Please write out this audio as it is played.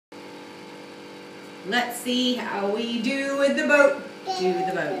Let's see how we do with the boat. Do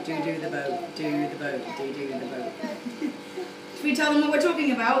the boat, do the boat, do the boat, do the boat. Should we tell them what we're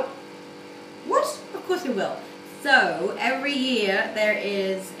talking about? What? Of course we will. So, every year there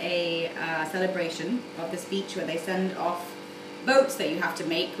is a celebration of this beach where they send off boats that you have to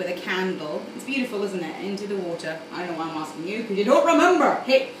make with a candle. It's beautiful, isn't it? Into the water. I don't know why I'm asking you, because you don't remember.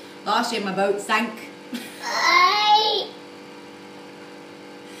 Hey, last year my boat sank.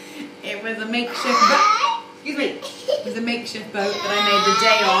 It was a makeshift boat. Excuse me. It was a makeshift boat that I made the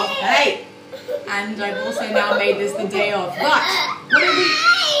day of. Hey! And I've also now made this the day of. But,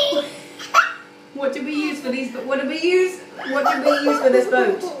 what did we use for these? What did we use for this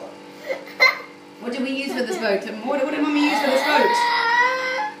boat? What did we use for this boat? What did Mummy use for this boat?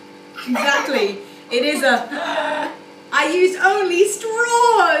 Exactly. It is a... I used only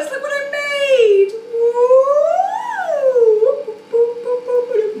straws. Look what I made. Woo!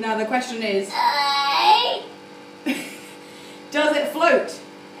 Now the question is... does it float?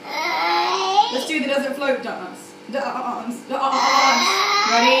 Let's do the does it float dance. Dance, dance.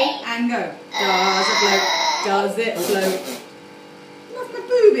 Ready? And go. Does it float? Does it float? That's my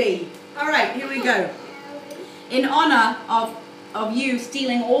booby. Alright, here we go. In honour of you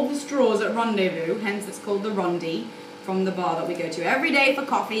stealing all the straws at Rendezvous, hence it's called the Rondi, from the bar that we go to every day for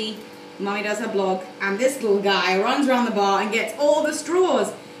coffee. Mummy does her blog, and this little guy runs around the bar and gets all the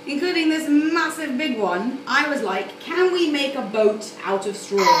straws, including this massive big one. I was like, can we make a boat out of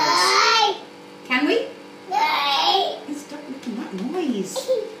straws? Can we? Stop making that noise.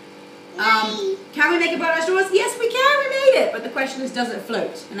 Can we make a boat out of straws? Yes, we can. We made it. But the question is, does it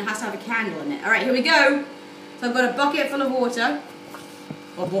float? And it has to have a candle in it. All right, here we go. So I've got a bucket full of water.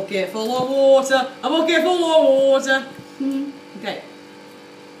 A bucket full of water. A bucket full of water. Okay.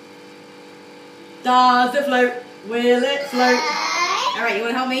 Does it float? Will it float? All right, you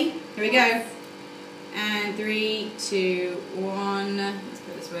want to help me? Here we go. And 3, 2, 1. Let's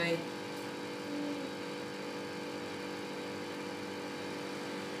put it this way.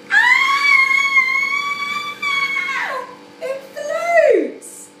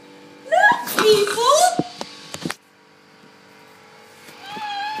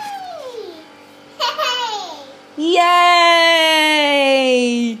 Yay!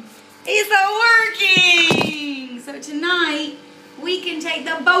 It's working! So tonight we can take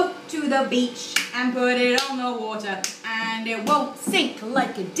the boat to the beach and put it on the water, and it won't sink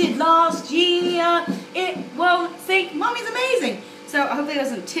like it did last year. It won't sink. Mommy's amazing. So hopefully it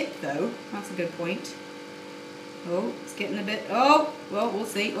doesn't tip though. That's a good point. Oh, it's getting a bit. Oh, well, we'll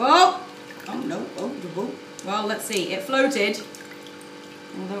see. Oh, oh no. Oh, well, let's see. It floated.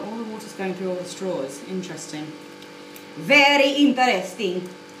 Although all the water's going through all the straws. Interesting. Very interesting.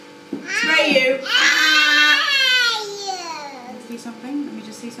 Spray you. Let's see something. Let me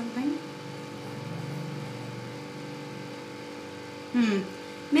just see something.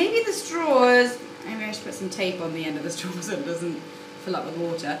 Maybe the straws... Maybe I should put some tape on the end of the straw so it doesn't fill up with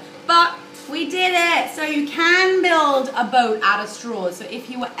water. But we did it! So you can build a boat out of straws. So if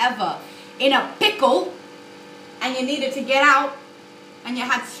you were ever in a pickle and you needed to get out, and you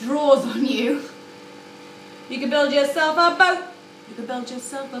had straws on you, you could build yourself a boat. You could build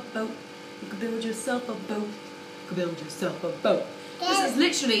yourself a boat. You could build yourself a boat. You could build yourself a boat. This is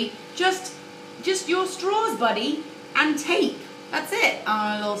literally just your straws, buddy, and tape. That's it.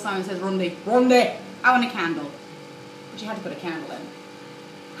 Oh, little sign says Rondi. Rondi. I want a candle. But you had to put a candle in.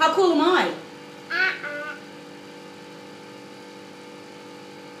 How cool am I?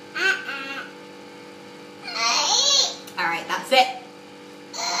 Alright, that's it.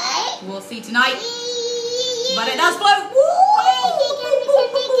 We'll see tonight. But it does float.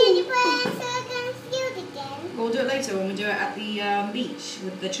 We'll do it later when we do it at the beach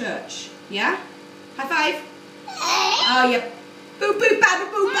with the church. Yeah? High five. Oh, yeah. Boop, boop, ba,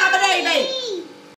 boop, boop.